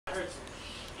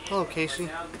Hello, Casey.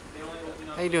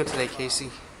 How you doing today,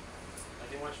 Casey?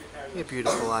 You have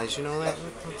beautiful eyes, you know that?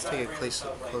 Let's take a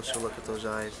closer look at those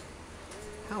eyes.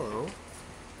 Hello.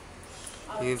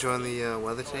 You enjoying the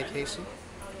weather today, Casey?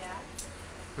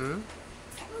 Hmm?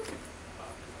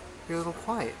 You're a little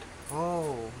quiet.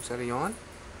 Oh, is that a yawn?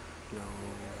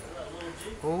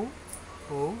 No.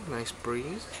 Oh, nice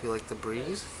breeze. You like the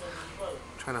breeze?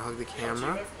 Trying to hug the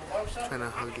camera. Trying to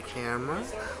hug the camera.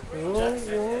 Whoa,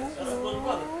 whoa,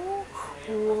 whoa.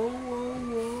 Whoa, whoa,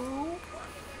 whoa.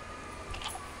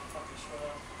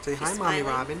 Say hi, Mommy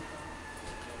Robin.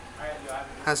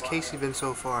 How's Casey been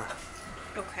so far?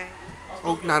 Okay.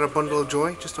 Oh, not a bundle of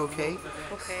joy? Just okay?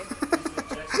 Okay.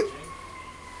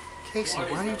 Casey,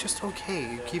 why are you just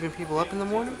okay? You keeping people up in the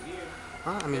morning?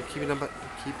 Huh? I mean, keeping them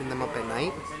up at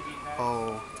night?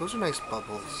 Oh, those are nice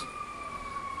bubbles.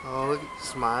 Oh, look,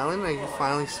 smiling? Are you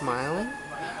finally smiling?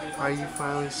 Are you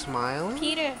finally smiling?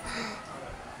 Peter.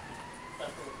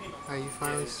 Are you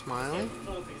finally smiling?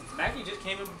 Maggie just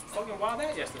came in fucking wild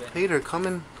out yesterday. Peter, come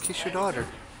and kiss your daughter.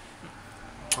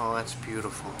 Oh, that's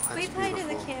beautiful. That's Wait, hi to the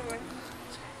beautiful. camera.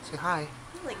 Say hi.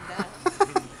 You like that.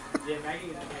 Yeah,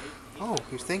 Maggie. Oh,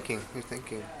 you're thinking. You're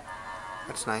thinking.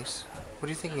 That's nice. What are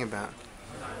you thinking about?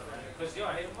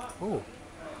 Oh,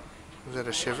 was that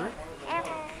a shiver? Hi.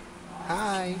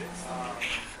 Hi.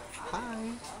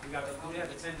 Hi.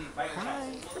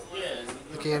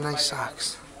 Look at your nice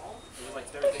socks.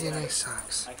 Look at your nice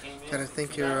socks. Gotta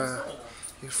thank your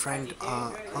friend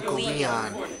Uncle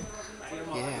Leon.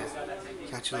 Yeah,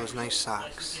 got you those nice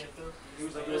socks.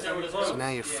 So now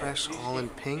you're fresh, all in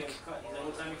pink.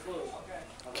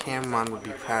 Cameron would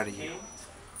be proud of you.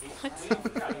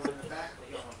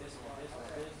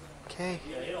 Okay.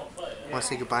 Want to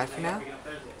say goodbye for now?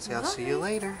 Say I'll see you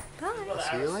later. Bye. I'll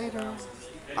see you later.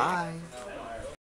 Bye.